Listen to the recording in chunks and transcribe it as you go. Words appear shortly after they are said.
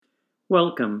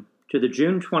Welcome to the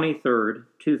June 23rd,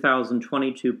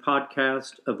 2022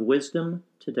 podcast of Wisdom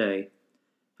Today.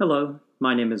 Hello,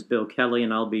 my name is Bill Kelley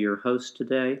and I'll be your host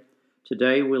today.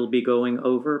 Today we'll be going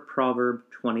over Proverb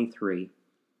 23.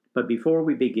 But before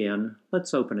we begin,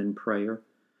 let's open in prayer.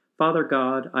 Father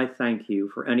God, I thank you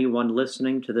for anyone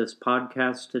listening to this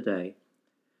podcast today.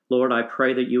 Lord, I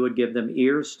pray that you would give them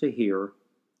ears to hear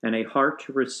and a heart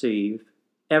to receive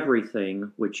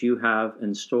everything which you have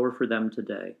in store for them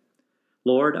today.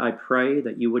 Lord, I pray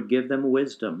that you would give them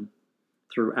wisdom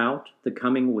throughout the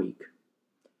coming week.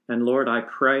 And Lord, I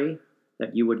pray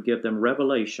that you would give them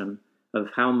revelation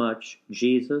of how much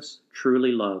Jesus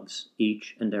truly loves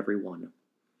each and every one.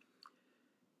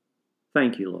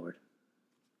 Thank you, Lord.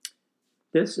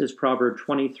 This is Proverb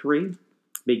 23,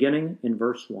 beginning in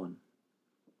verse 1.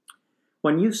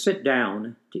 When you sit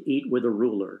down to eat with a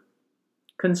ruler,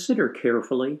 consider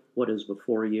carefully what is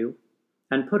before you,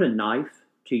 and put a knife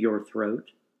to your throat.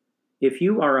 If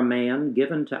you are a man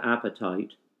given to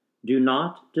appetite, do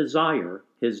not desire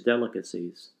his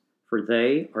delicacies, for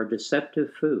they are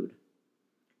deceptive food.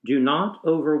 Do not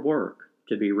overwork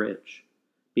to be rich.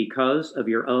 Because of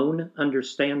your own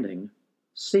understanding,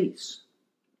 cease.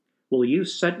 Will you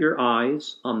set your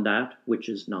eyes on that which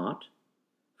is not?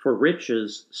 For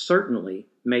riches certainly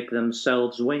make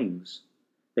themselves wings.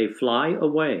 They fly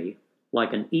away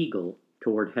like an eagle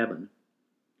toward heaven.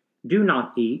 Do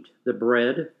not eat the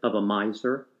bread of a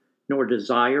miser, nor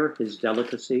desire his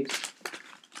delicacies.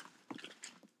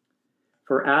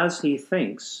 For as he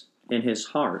thinks in his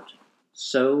heart,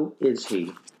 so is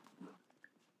he.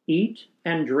 Eat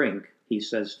and drink, he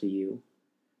says to you,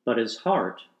 but his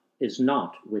heart is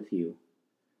not with you.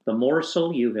 The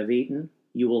morsel you have eaten,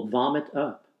 you will vomit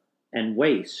up, and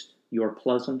waste your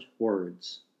pleasant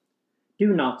words.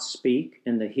 Do not speak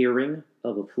in the hearing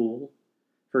of a fool,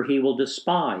 for he will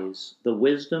despise the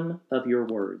wisdom of your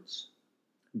words.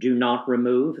 Do not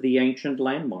remove the ancient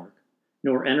landmark,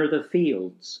 nor enter the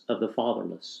fields of the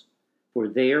fatherless, for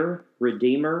their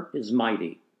Redeemer is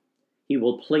mighty. He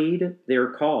will plead their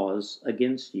cause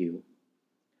against you.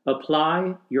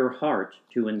 Apply your heart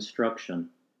to instruction,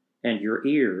 and your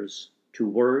ears to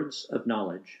words of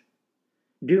knowledge.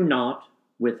 Do not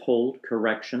withhold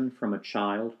correction from a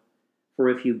child, for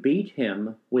if you beat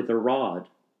him with a rod,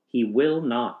 he will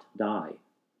not die.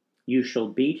 You shall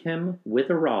beat him with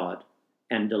a rod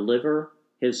and deliver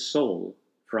his soul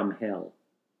from hell.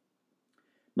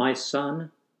 My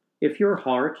son, if your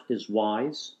heart is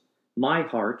wise, my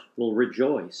heart will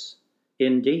rejoice.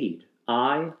 Indeed,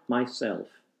 I myself.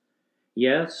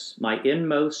 Yes, my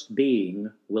inmost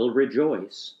being will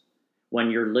rejoice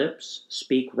when your lips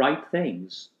speak right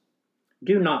things.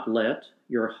 Do not let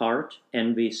your heart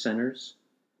envy sinners,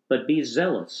 but be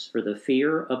zealous for the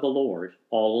fear of the Lord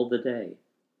all the day.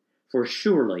 For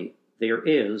surely there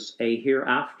is a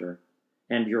hereafter,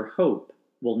 and your hope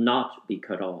will not be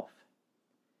cut off.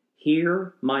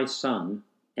 Hear, my son,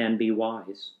 and be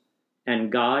wise, and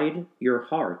guide your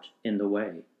heart in the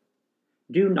way.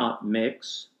 Do not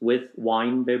mix with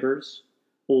wine-bibbers,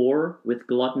 or with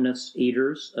gluttonous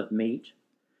eaters of meat,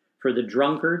 for the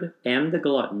drunkard and the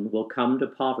glutton will come to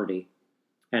poverty,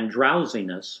 and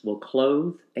drowsiness will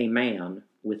clothe a man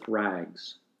with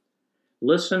rags.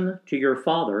 Listen to your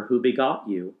father who begot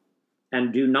you,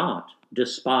 and do not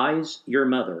despise your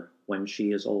mother when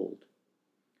she is old.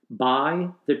 Buy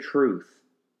the truth,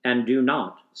 and do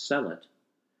not sell it,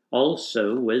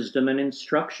 also wisdom and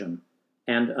instruction,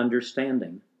 and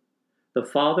understanding. The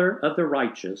father of the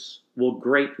righteous will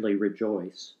greatly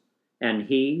rejoice, and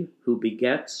he who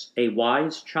begets a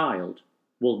wise child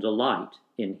will delight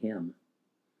in him.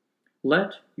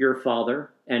 Let your father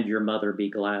and your mother be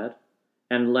glad,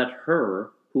 and let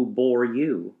her who bore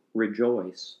you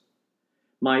rejoice.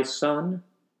 My son,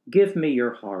 give me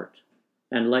your heart,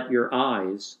 and let your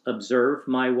eyes observe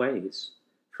my ways.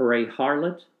 For a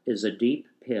harlot is a deep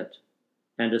pit,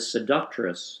 and a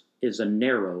seductress is a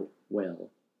narrow well.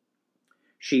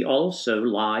 She also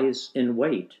lies in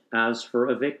wait as for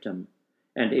a victim,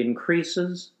 and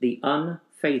increases the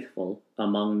unfaithful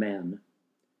among men.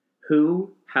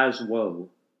 Who has woe?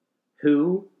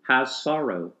 Who has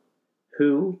sorrow?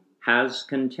 Who has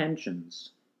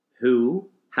contentions? Who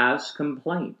has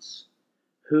complaints?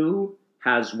 Who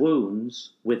has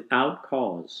wounds without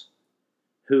cause?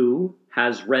 Who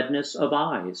has redness of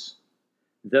eyes?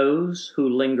 Those who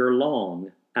linger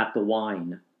long at the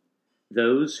wine.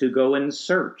 Those who go in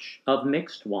search of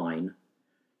mixed wine.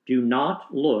 Do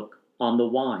not look on the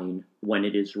wine when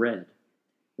it is red,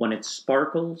 when it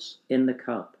sparkles in the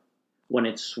cup, when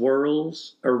it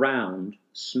swirls around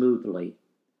smoothly.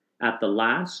 At the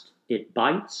last it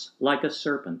bites like a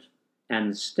serpent,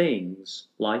 and stings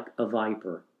like a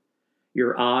viper.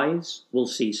 Your eyes will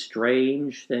see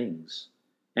strange things,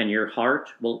 and your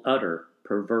heart will utter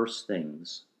perverse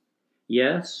things.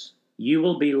 Yes, you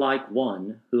will be like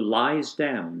one who lies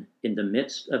down in the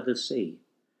midst of the sea,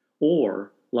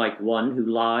 or like one who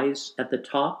lies at the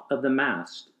top of the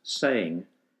mast, saying,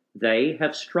 They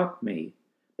have struck me,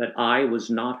 but I was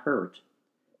not hurt.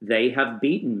 They have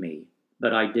beaten me,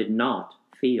 but I did not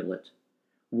feel it.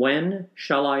 When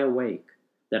shall I awake,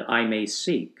 that I may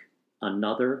seek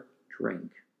another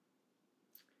drink?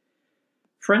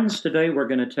 Friends, today we're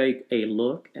going to take a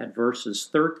look at verses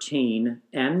 13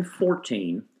 and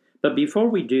 14. But before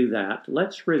we do that,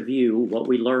 let's review what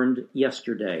we learned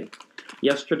yesterday.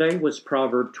 Yesterday was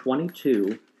Proverb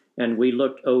 22, and we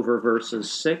looked over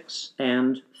verses 6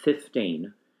 and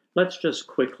 15. Let's just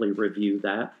quickly review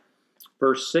that.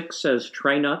 Verse 6 says,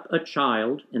 Train up a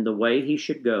child in the way he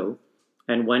should go,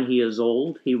 and when he is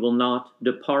old, he will not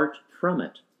depart from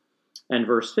it. And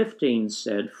verse 15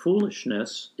 said,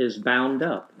 Foolishness is bound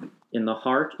up in the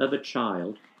heart of a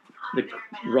child. The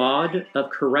rod of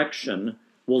correction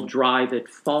will drive it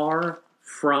far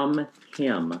from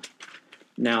him.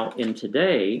 Now, in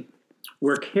today,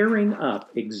 we're carrying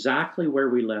up exactly where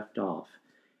we left off.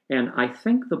 And I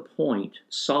think the point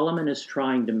Solomon is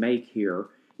trying to make here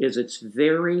is it's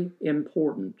very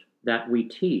important that we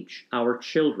teach our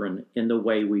children in the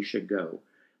way we should go.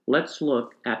 Let's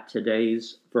look at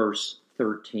today's verse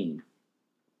 13.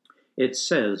 It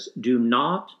says, Do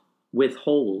not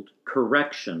withhold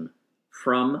correction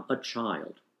from a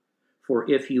child, for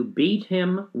if you beat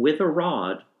him with a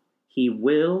rod, he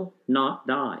will not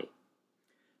die.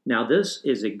 Now this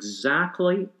is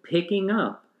exactly picking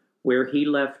up where he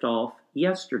left off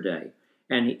yesterday.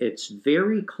 And it's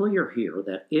very clear here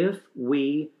that if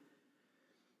we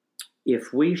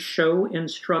show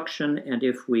instruction and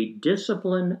if we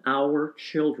discipline our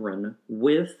children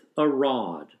with a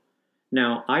rod.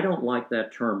 Now, I don't like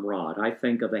that term rod. I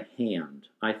think of a hand.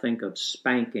 I think of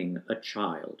spanking a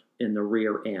child in the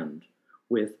rear end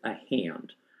with a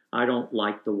hand. I don't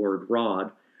like the word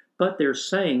rod, but they're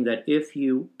saying that if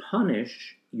you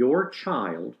punish your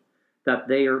child, that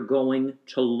they are going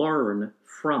to learn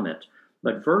from it.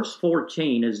 But verse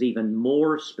 14 is even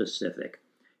more specific.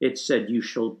 It said, You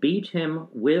shall beat him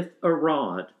with a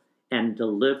rod and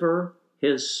deliver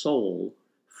his soul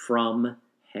from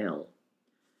hell.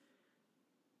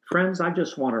 Friends, I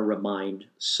just want to remind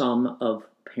some of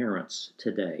parents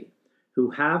today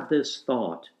who have this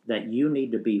thought that you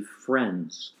need to be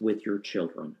friends with your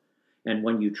children. And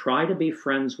when you try to be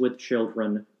friends with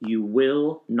children, you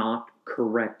will not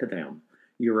correct them.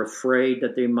 You're afraid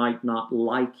that they might not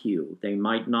like you. They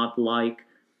might not like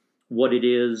what it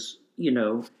is,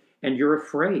 and you're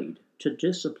afraid to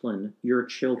discipline your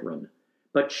children.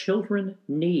 But children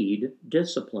need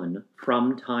discipline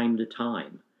from time to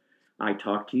time. I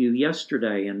talked to you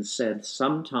yesterday and said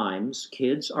sometimes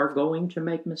kids are going to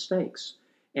make mistakes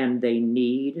and they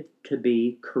need to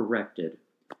be corrected.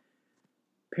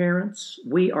 Parents,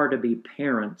 we are to be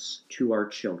parents to our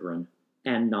children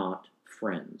and not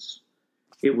friends.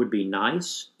 It would be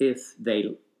nice if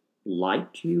they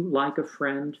liked you like a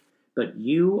friend, but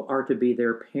you are to be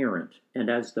their parent. And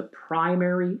as the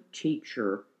primary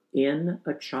teacher in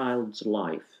a child's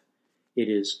life, it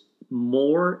is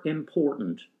more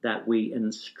important that we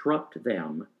instruct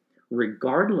them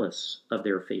regardless of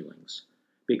their feelings,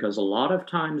 because a lot of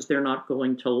times they're not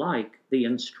going to like the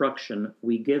instruction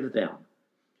we give them.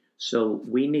 So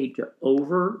we need to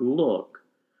overlook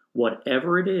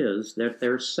whatever it is that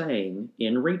they're saying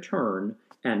in return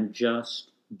and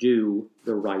just do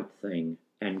the right thing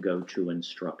and go to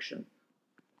instruction.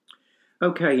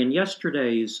 Okay, in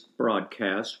yesterday's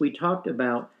broadcast, we talked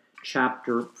about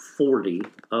chapter 40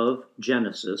 of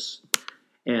Genesis,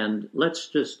 and let's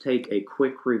just take a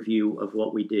quick review of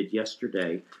what we did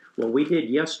yesterday. What we did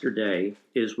yesterday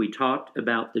is we talked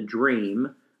about the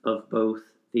dream of both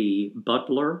the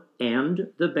butler and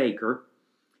the baker,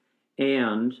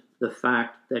 and the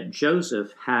fact that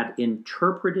Joseph had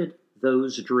interpreted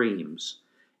those dreams.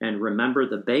 And remember,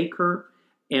 the baker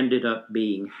ended up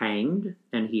being hanged,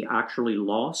 and he actually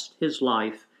lost his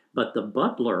life, but the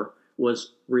butler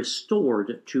was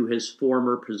restored to his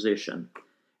former position.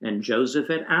 And Joseph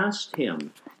had asked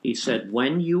him, he said,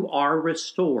 when you are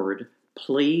restored,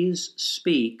 please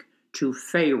speak to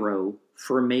Pharaoh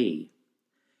for me.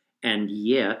 And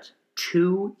yet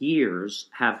 2 years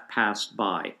have passed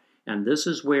by. And this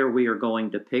is where we are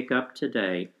going to pick up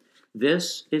today.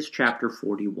 This is chapter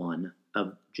 41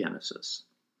 of Genesis.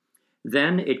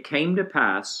 Then it came to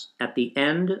pass at the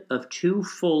end of 2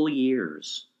 full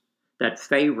years that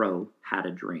Pharaoh had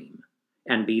a dream.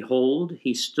 And behold,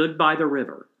 he stood by the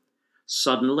river.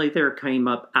 Suddenly there came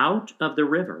up out of the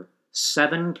river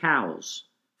 7 cows,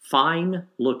 fine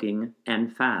looking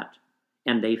and fat,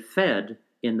 and they fed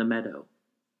in the meadow.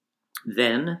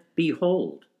 Then,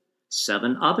 behold,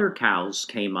 7 other cows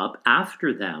came up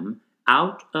after them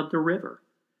out of the river,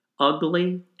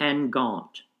 ugly and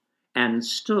gaunt, and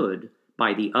stood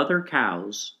by the other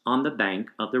cows on the bank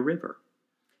of the river.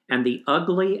 And the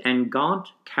ugly and gaunt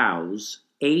cows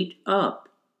ate up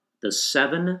the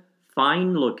 7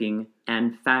 fine-looking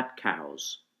and fat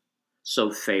cows.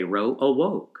 So Pharaoh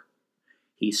awoke.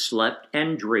 He slept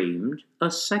and dreamed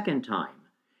a second time,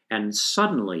 and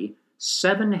suddenly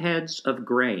 7 heads of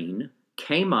grain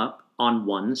came up on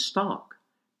one stalk,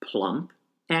 plump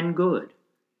and good.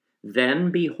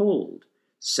 Then, behold,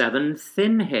 7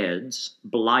 thin heads,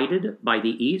 blighted by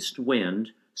the east wind,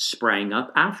 sprang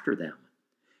up after them.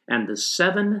 And the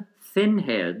 7 thin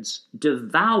heads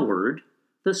devoured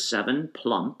the 7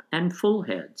 plump and full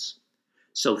heads.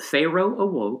 So Pharaoh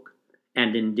awoke,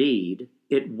 and indeed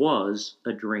it was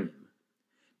a dream.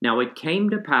 Now it came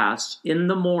to pass in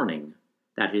the morning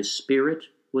that his spirit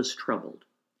was troubled,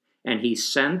 and he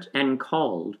sent and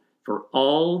called for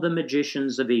all the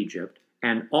magicians of Egypt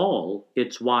and all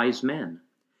its wise men.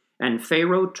 And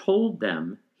Pharaoh told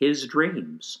them his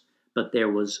dreams, but there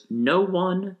was no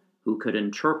one who could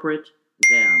interpret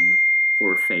them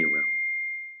for Pharaoh.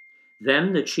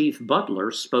 Then the chief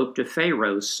butler spoke to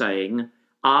Pharaoh, saying,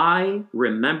 I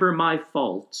remember my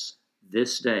faults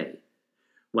this day,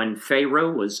 when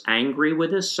Pharaoh was angry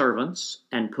with his servants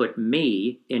and put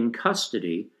me in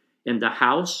custody in the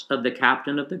house of the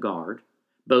captain of the guard.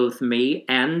 Both me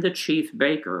and the chief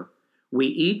baker, we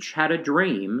each had a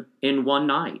dream in one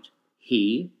night,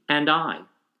 he and I.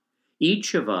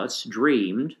 Each of us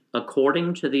dreamed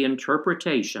according to the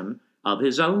interpretation of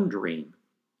his own dream.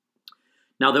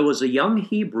 Now there was a young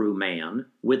Hebrew man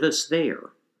with us there,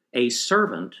 a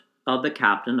servant of the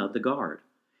captain of the guard.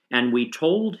 And we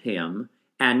told him,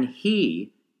 and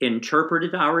he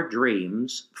interpreted our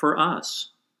dreams for us.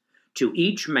 To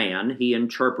each man he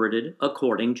interpreted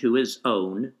according to his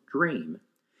own dream.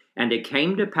 And it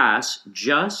came to pass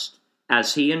just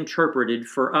as he interpreted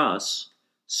for us,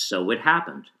 so it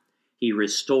happened. He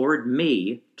restored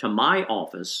me to my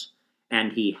office,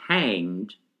 and he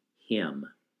hanged him.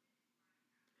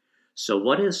 So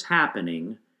what is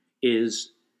happening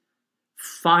is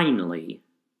finally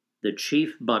the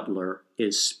chief butler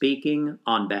is speaking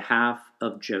on behalf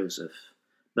of Joseph,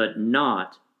 but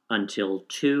not until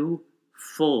 2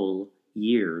 full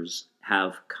years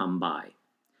have come by.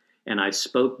 And I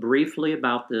spoke briefly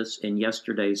about this in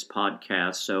yesterday's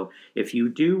podcast, so if you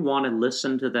do want to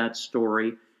listen to that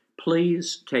story,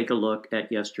 please take a look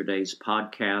at yesterday's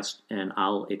podcast, and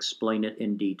I'll explain it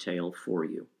in detail for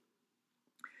you.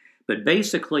 But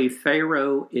basically,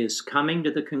 Pharaoh is coming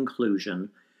to the conclusion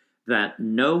that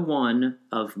no one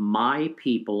of my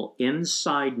people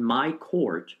inside my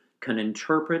court can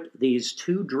interpret these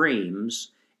 2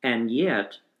 dreams, and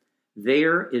yet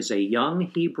there is a young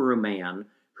Hebrew man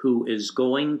who is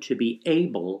going to be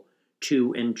able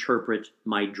to interpret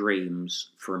my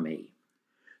dreams for me.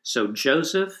 So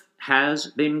Joseph has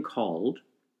been called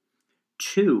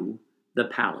to the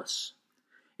palace.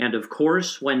 And of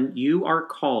course, when you are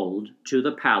called to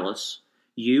the palace,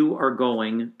 you are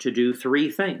going to do 3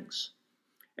 things.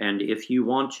 And if you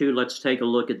want to, let's take a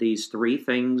look at these 3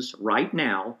 things right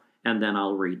now, and then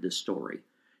I'll read the story.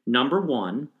 Number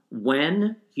 1,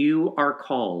 when you are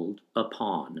called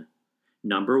upon.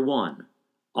 Number 1,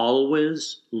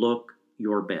 always look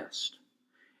your best.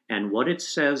 And what it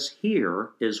says here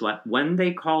is that when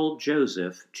they called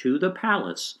Joseph to the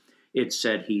palace, it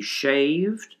said he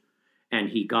shaved and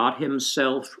he got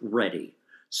himself ready.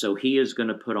 So he is going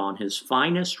to put on his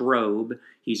finest robe,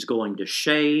 he's going to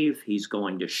shave, he's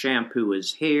going to shampoo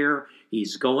his hair,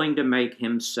 he's going to make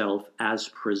himself as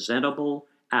presentable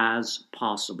as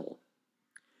possible.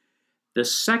 The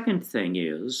second thing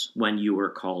is, when you are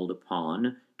called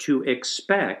upon, to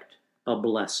expect a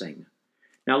blessing.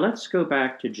 Now let's go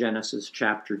back to Genesis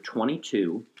chapter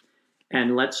 22,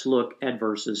 and let's look at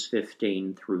verses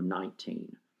 15 through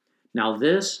 19. Now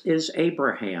this is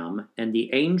Abraham, and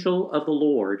the angel of the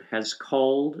Lord has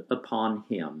called upon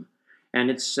him. And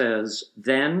it says,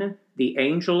 Then the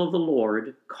angel of the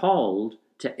Lord called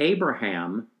to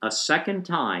Abraham a second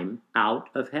time out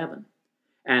of heaven,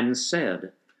 and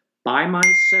said, By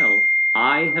myself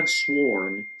I have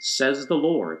sworn, says the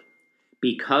Lord,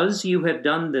 because you have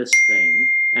done this thing,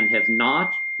 and have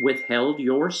not withheld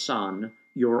your son,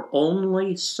 your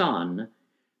only son,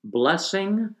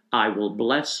 blessing I will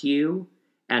bless you,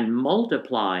 and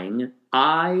multiplying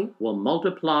I will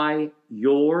multiply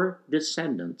your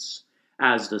descendants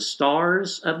as the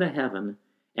stars of the heaven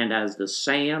and as the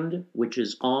sand which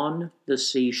is on the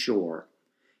seashore.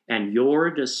 And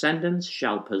your descendants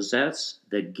shall possess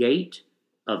the gate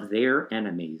of their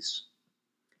enemies.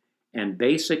 And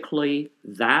basically,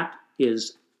 that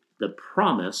is the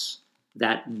promise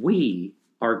that we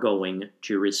are going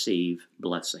to receive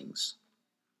blessings.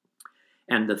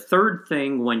 And the third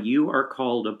thing when you are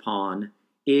called upon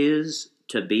is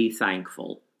to be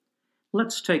thankful.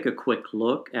 Let's take a quick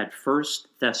look at 1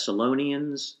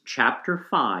 Thessalonians chapter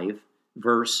 5,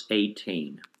 verse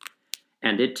 18.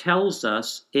 And it tells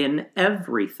us, in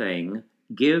everything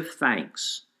give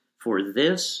thanks, for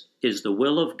this is the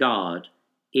will of God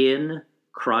in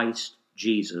Christ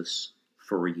Jesus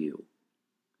for you.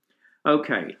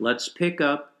 Okay, let's pick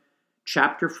up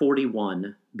chapter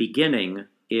 41, beginning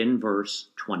in verse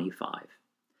 25.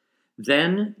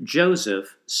 Then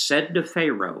Joseph said to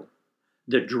Pharaoh,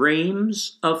 "The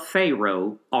dreams of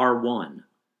Pharaoh are one.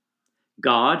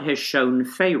 God has shown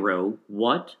Pharaoh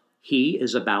what he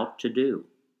is about to do.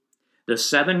 The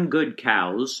 7 good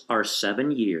cows are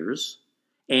 7 years,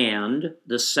 and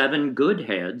the 7 good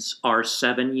heads are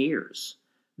 7 years.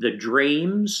 The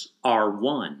dreams are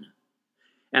one.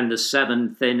 And the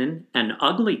 7 thin and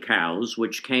ugly cows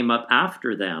which came up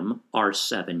after them are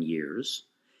 7 years.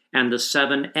 And the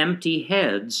 7 empty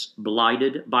heads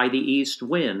blighted by the east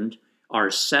wind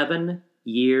are 7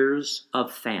 years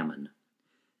of famine.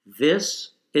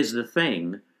 This is the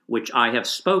thing which I have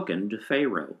spoken to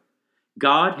Pharaoh.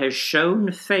 God has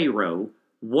shown Pharaoh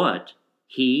what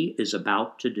he is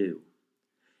about to do.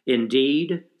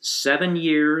 Indeed, 7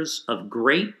 years of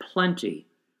great plenty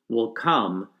will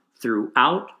come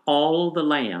throughout all the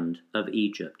land of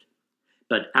Egypt.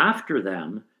 But after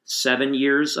them, 7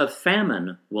 years of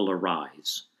famine will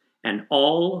arise, and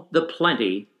all the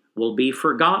plenty will be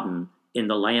forgotten in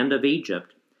the land of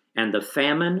Egypt, and the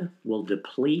famine will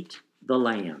deplete the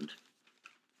land."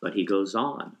 But he goes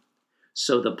on.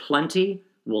 "So the plenty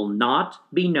will not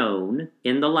be known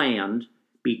in the land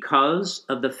because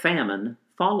of the famine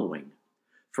following,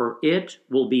 for it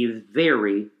will be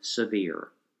very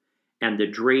severe. And the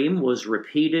dream was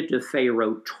repeated to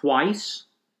Pharaoh twice,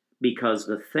 because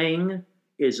the thing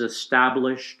is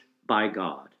established by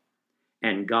God,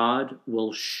 and God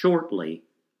will shortly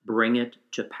bring it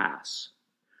to pass."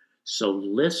 So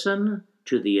listen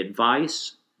to the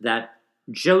advice that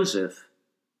Joseph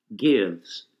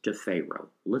gives to Pharaoh.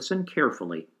 Listen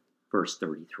carefully, verse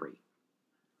 33.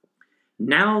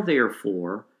 "Now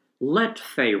therefore, let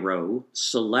Pharaoh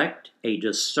select a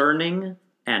discerning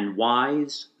and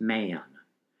wise man,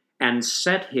 and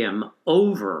set him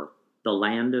over the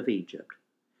land of Egypt.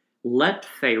 Let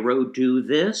Pharaoh do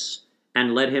this,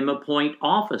 and let him appoint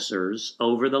officers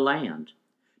over the land,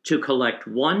 to collect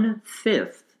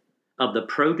 1/5 of the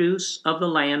produce of the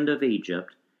land of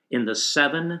Egypt in the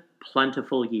 7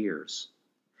 plentiful years.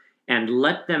 And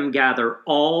let them gather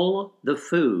all the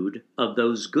food of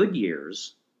those good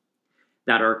years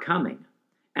that are coming,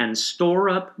 and store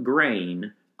up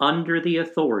grain under the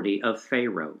authority of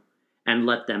Pharaoh, and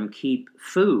let them keep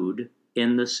food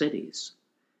in the cities.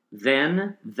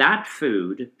 Then that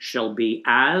food shall be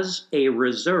as a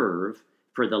reserve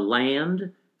for the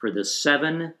land for the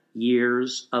 7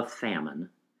 years of famine,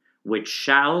 which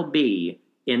shall be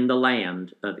in the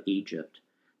land of Egypt,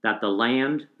 that the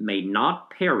land may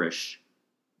not perish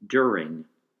during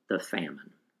the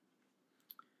famine."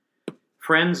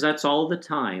 Friends, that's all the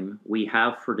time we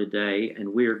have for today,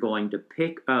 and we are going to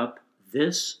pick up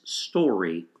this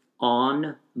story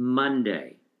on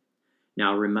Monday.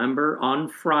 Now remember, on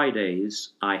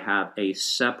Fridays, I have a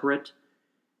separate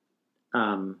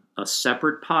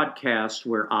podcast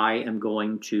where I am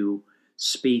going to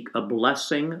speak a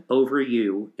blessing over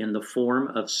you in the form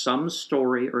of some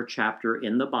story or chapter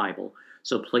in the Bible.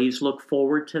 So please look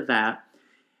forward to that.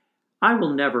 I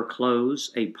will never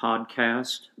close a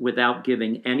podcast without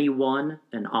giving anyone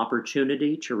an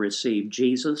opportunity to receive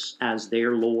Jesus as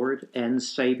their Lord and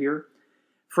Savior.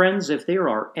 Friends, if there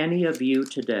are any of you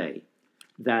today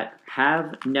that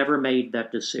have never made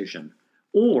that decision,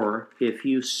 or if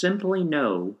you simply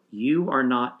know you are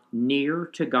not near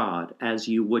to God as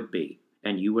you would be,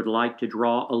 and you would like to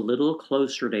draw a little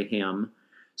closer to Him,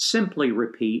 simply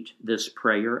repeat this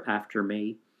prayer after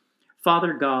me.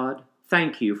 Father God,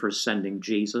 thank you for sending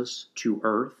Jesus to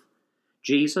earth.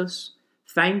 Jesus,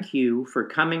 thank you for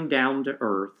coming down to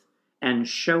earth and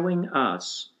showing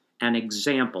us an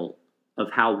example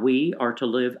of how we are to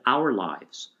live our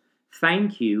lives.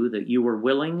 Thank you that you were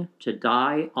willing to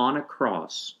die on a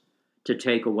cross to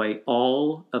take away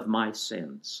all of my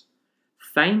sins.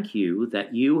 Thank you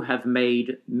that you have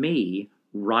made me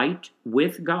right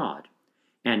with God,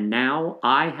 and now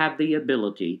I have the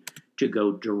ability to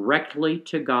go directly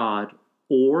to God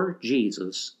or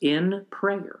Jesus in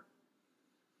prayer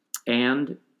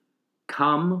and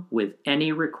come with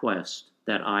any request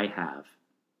that I have.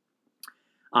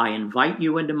 I invite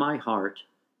you into my heart.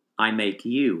 I make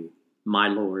you my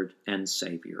Lord and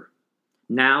Savior.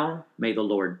 Now may the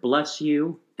Lord bless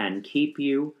you and keep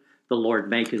you. The Lord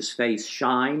make his face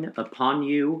shine upon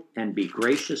you and be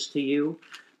gracious to you.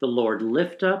 The Lord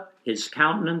lift up his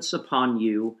countenance upon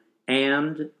you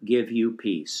and give you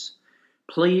peace.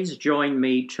 Please join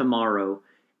me tomorrow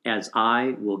as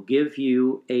I will give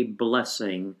you a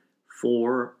blessing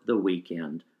for the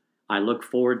weekend. I look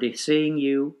forward to seeing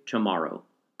you tomorrow.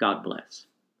 God bless.